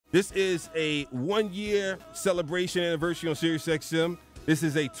This is a 1-year celebration anniversary on Sirius XM. This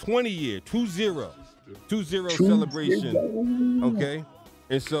is a 20-year, 20 celebration, okay?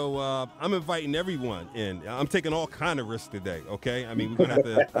 And so I'm inviting everyone in. I'm taking all kind of risks today, okay? I mean, we're going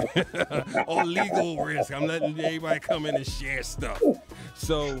to have to, all legal risk. I'm letting everybody come in and share stuff.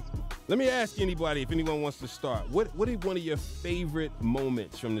 So let me ask anybody, if anyone wants to start, what is one of your favorite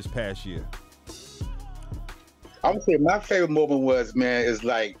moments from this past year? I would say my favorite moment was, man, is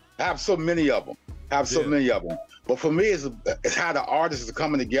like, I have so many of them. But for me, it's how the artists are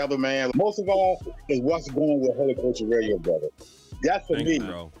coming together, man. Most of all, is what's going with HolyCultureRadio, brother. That for me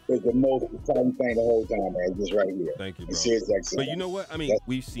is the most exciting thing the whole time, man. Just right here. Thank you, bro. SiriusXM. But you know what? I mean,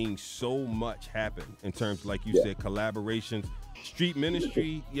 we've seen so much happen in terms, like you said, collaborations, street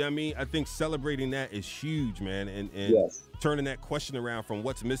ministry. Yeah, I mean, I think celebrating that is huge, man, and turning that question around from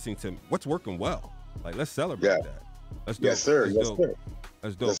what's missing to what's working well. Like, let's celebrate that. Let's do it. Yes, sir. Let's do it.